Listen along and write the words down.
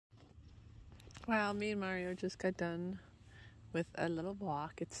Well, me and Mario just got done with a little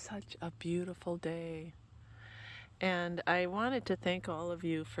walk. It's such a beautiful day. And I wanted to thank all of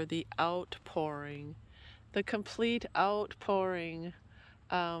you for the outpouring, the complete outpouring.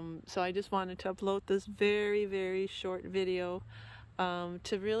 So I just wanted to upload this very, very short video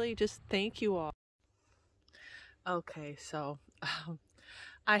to really just thank you all. Okay, so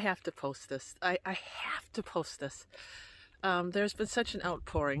I have to post this. I have to post this. There's been such an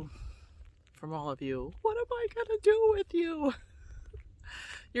outpouring from all of you. What am I gonna do with you?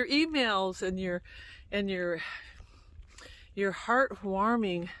 Your emails and your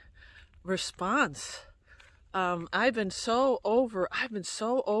heart-warming response. I've been so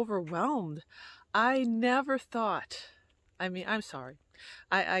overwhelmed. I never thought, I'm sorry.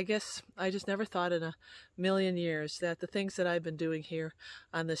 I guess I just never thought in a million years that the things that I've been doing here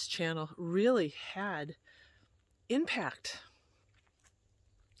on this channel really had impact.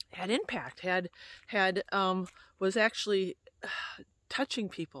 Was actually touching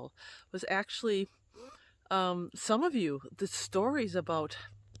people, was actually some of you, the stories about,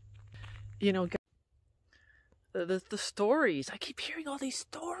 the stories. I keep hearing all these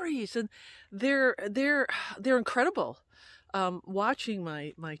stories, and they're incredible. Watching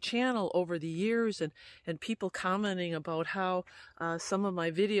my channel over the years, and people commenting about how some of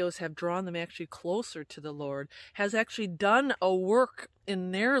my videos have drawn them actually closer to the Lord, has actually done a work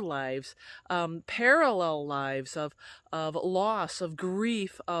in their lives, parallel lives of loss, of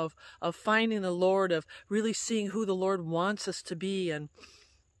grief, of finding the Lord, of really seeing who the Lord wants us to be. And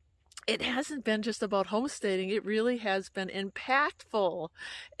it hasn't been just about homesteading. It really has been impactful.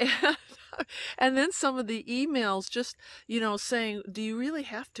 And then some of the emails just, saying, do you really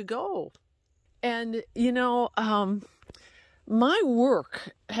have to go? And, my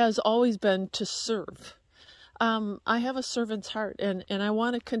work has always been to serve. I have a servant's heart, and I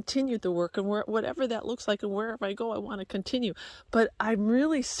want to continue the work, and whatever that looks like, and wherever I go, I want to continue. But I'm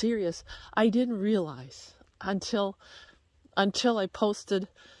really serious. I didn't realize until I posted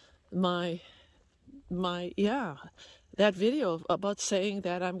that video about saying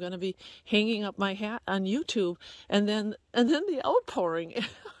that I'm going to be hanging up my hat on YouTube, and then the outpouring. I'm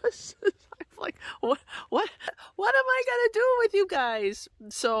like, what am I going to do with you guys?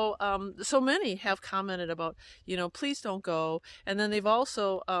 So so many have commented about, please don't go. And then they've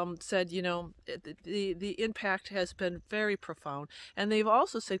also said, the impact has been very profound. And they've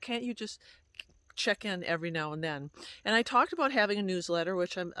also said, can't you just check in every now and then? And I talked about having a newsletter,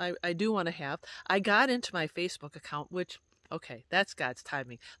 which I do want to have. I got into my Facebook account, which, okay, that's God's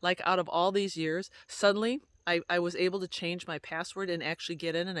timing. Like, out of all these years, suddenly I was able to change my password and actually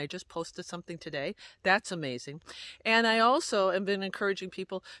get in, and I just posted something today. That's amazing. And I also have been encouraging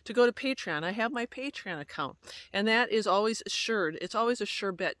people to go to Patreon. I have my Patreon account, and that is always assured. It's always a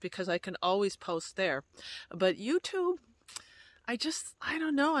sure bet because I can always post there. But YouTube, I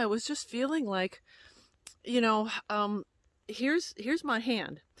don't know. I was just feeling like, here's my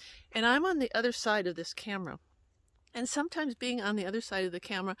hand, and I'm on the other side of this camera. And sometimes being on the other side of the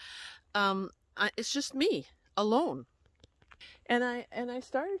camera, it's just me alone. And I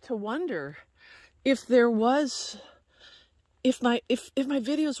started to wonder if my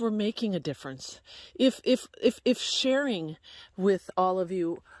videos were making a difference, if sharing with all of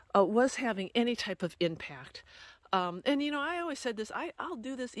you was having any type of impact. And I always said this, I'll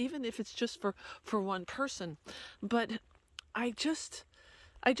do this even if it's just for one person. But I just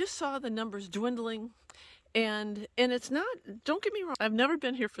saw the numbers dwindling, and it's not, don't get me wrong, I've never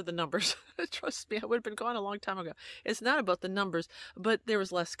been here for the numbers. Trust me, I would have been gone a long time ago. It's not about the numbers, but there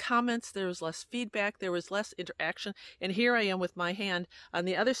was less comments, there was less feedback, there was less interaction, and here I am with my hand on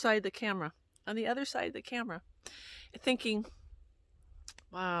the other side of the camera, thinking,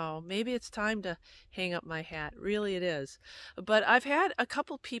 wow, maybe it's time to hang up my hat. Really, it is. But I've had a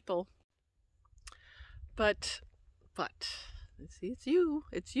couple people, but, see,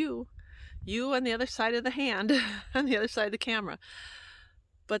 it's you on the other side of the hand, on the other side of the camera.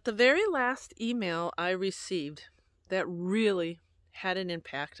 But the very last email I received that really had an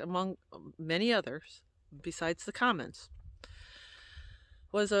impact, among many others, besides the comments,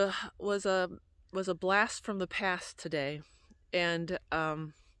 was a blast from the past today. And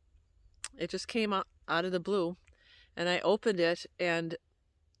it just came out of the blue, and I opened it, and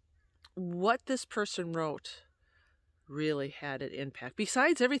what this person wrote really had an impact,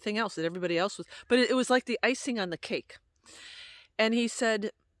 besides everything else that everybody else was, but it was like the icing on the cake. And he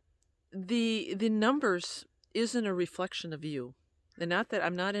said, the numbers isn't a reflection of you. And not that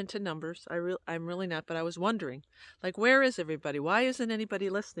I'm not into numbers. I'm really not, but I was wondering, like, where is everybody? Why isn't anybody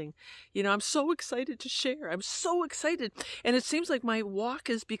listening? You know, I'm so excited to share. I'm so excited. And it seems like my walk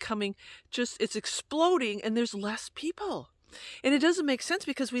is becoming it's exploding, and there's less people. And it doesn't make sense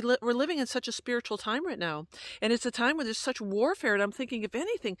because we're living in such a spiritual time right now. And it's a time where there's such warfare. And I'm thinking, if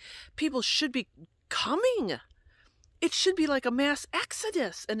anything, people should be coming. It should be like a mass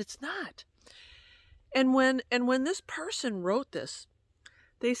exodus, and it's not. And when this person wrote this,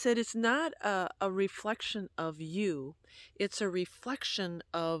 they said it's not a reflection of you. It's a reflection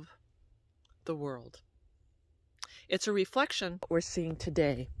of the world. It's a reflection of what we're seeing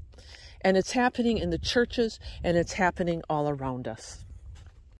today. And it's happening in the churches, and it's happening all around us.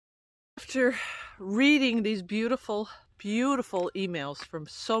 After reading these beautiful, beautiful emails from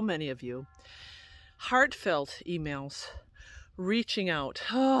so many of you, heartfelt emails, reaching out.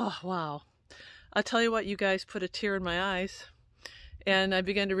 Oh, wow. I'll tell you what, you guys put a tear in my eyes. And I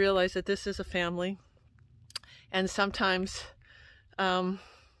began to realize that this is a family. And sometimes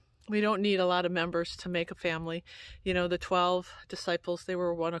we don't need a lot of members to make a family. You know, the 12 disciples, they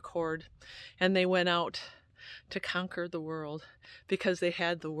were one accord. And they went out to conquer the world because they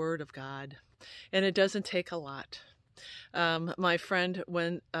had the Word of God. And it doesn't take a lot. My friend,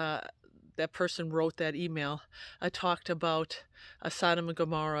 when that person wrote that email, I talked about Sodom and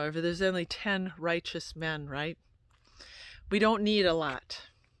Gomorrah. There's only 10 righteous men, right? We don't need a lot.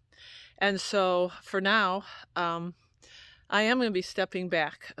 And so for now, I am going to be stepping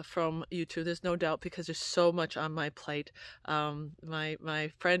back from YouTube. There's no doubt, because there's so much on my plate.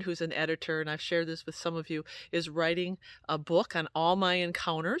 My friend who's an editor, and I've shared this with some of you, is writing a book on all my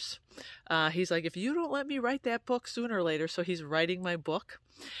encounters. He's like, if you don't let me write that book sooner or later, so he's writing my book.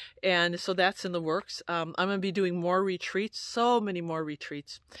 And so that's in the works. I'm going to be doing more retreats, so many more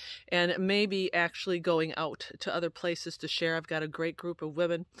retreats, and maybe actually going out to other places to share. I've got a great group of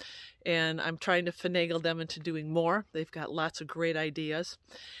women, and I'm trying to finagle them into doing more. They've got lots of great ideas,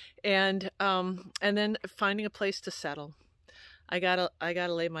 and then finding a place to settle. I gotta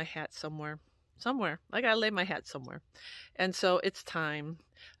lay my hat somewhere. I gotta lay my hat somewhere, and so it's time,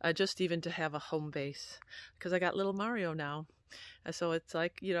 just even to have a home base, because I got little Mario now. So it's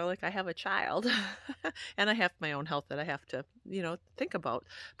like, you know, like I have a child and I have my own health that I have to, you know, think about.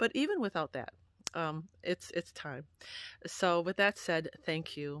 But even without that, it's time. So with that said,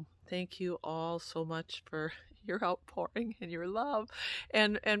 thank you. Thank you all so much for your outpouring and your love,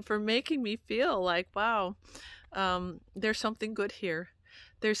 and for making me feel like, wow, there's something good here.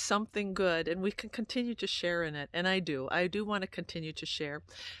 There's something good, and we can continue to share in it. And I do want to continue to share.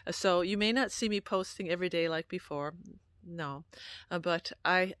 So you may not see me posting every day like before. No, but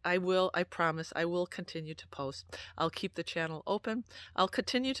I promise I will continue to post. I'll keep the channel open. I'll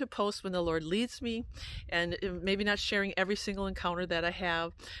continue to post when the Lord leads me, and maybe not sharing every single encounter that I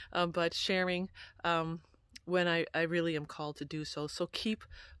have, but sharing when I really am called to do so. So keep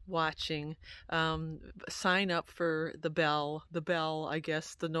watching. Sign up for the bell, I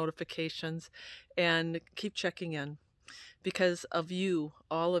guess, the notifications, and keep checking in, because of you,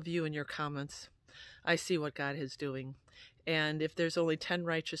 all of you, and your comments. I see what God is doing. And if there's only 10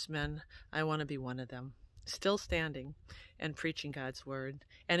 righteous men, I want to be one of them, still standing and preaching God's word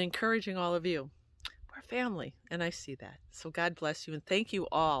and encouraging all of you. We're family, and I see that. So God bless you, and thank you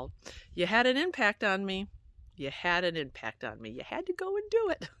all. You had an impact on me. You had an impact on me. You had to go and do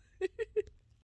it.